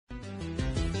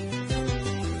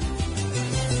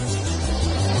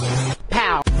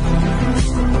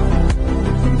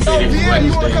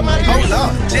you wanna come out here? Hold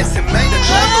up. Listen, man, the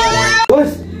track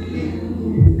What's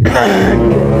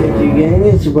you gang?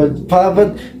 It's about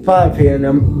 5 here, and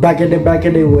I'm back at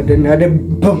it with another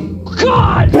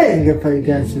banger for you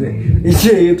guys today. It's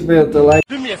you to like.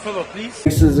 Do me a favor, please.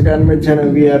 This is gonna my channel.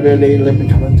 We have really living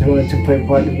coming to it to play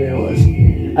part of the videos.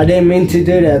 I didn't mean to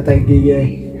do that, thank you,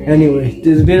 gang. Anyway,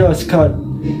 this video is called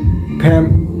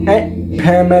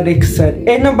Paramedics Ain't.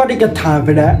 Ain't nobody got time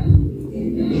for that.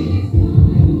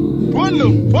 What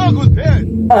the fuck was that?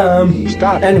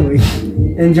 Stop. Anyway,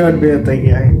 enjoy the video, thank you,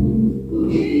 gang.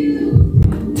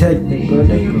 Technical.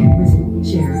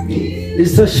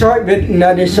 It's a short video,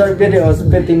 not a short video, it's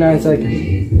 59 seconds.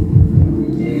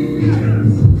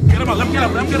 Get him up, let him get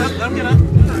up, let him get up, let him get up.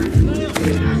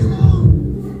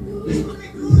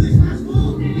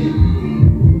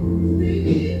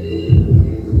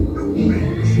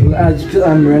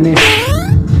 I'm running.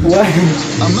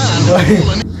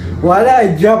 Why did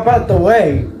I jump out the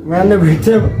way?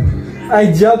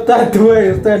 I jumped out the way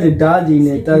and started dodging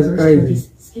it. That's crazy.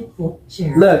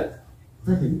 Look.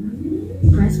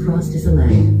 Press cross to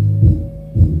select.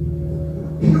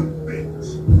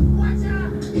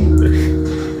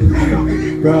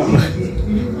 Bro,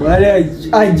 why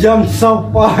did I jumped so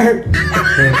far?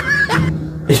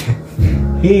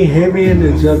 He hit me and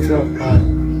then jumped so far.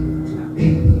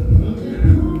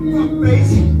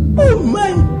 Oh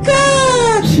my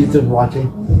god! She's just watching.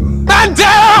 Man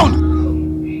down!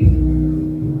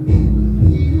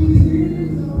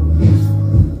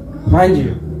 Mind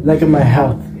you, look at my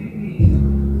health.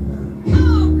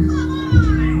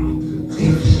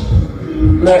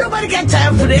 Look, Nobody got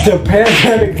time for that. the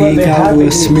paramedic wasn't happy.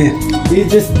 He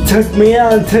just took me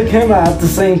out and took him out at the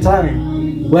same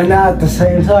time. Well, not at the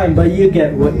same time, but you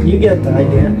get the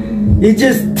idea. He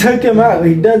just took him out.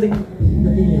 He doesn't.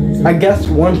 I guess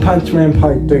One Punch Man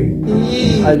Part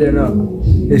 3. I don't know.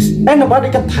 Ain't nobody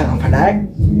got time for that.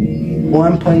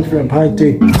 One Punch Man Part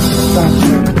 3.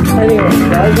 Anyway,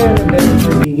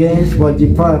 guys, what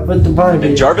you put the party.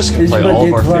 And Jarvis can play all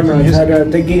of our favorite music. Hey,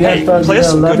 play us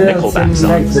some good Nickelback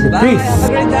songs. Peace.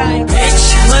 Bitch,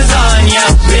 lasagna,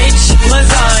 bitch,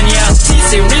 lasagna.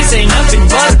 Series ain't nothing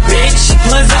but bitch,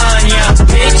 lasagna,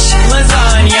 bitch,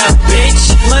 lasagna, bitch,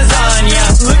 lasagna.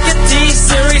 Look at these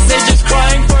series, they're just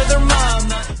crying for their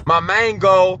mama. My main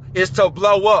goal is to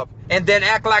blow up and then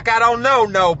act like I don't know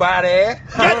nobody.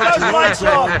 Get those lights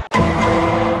off!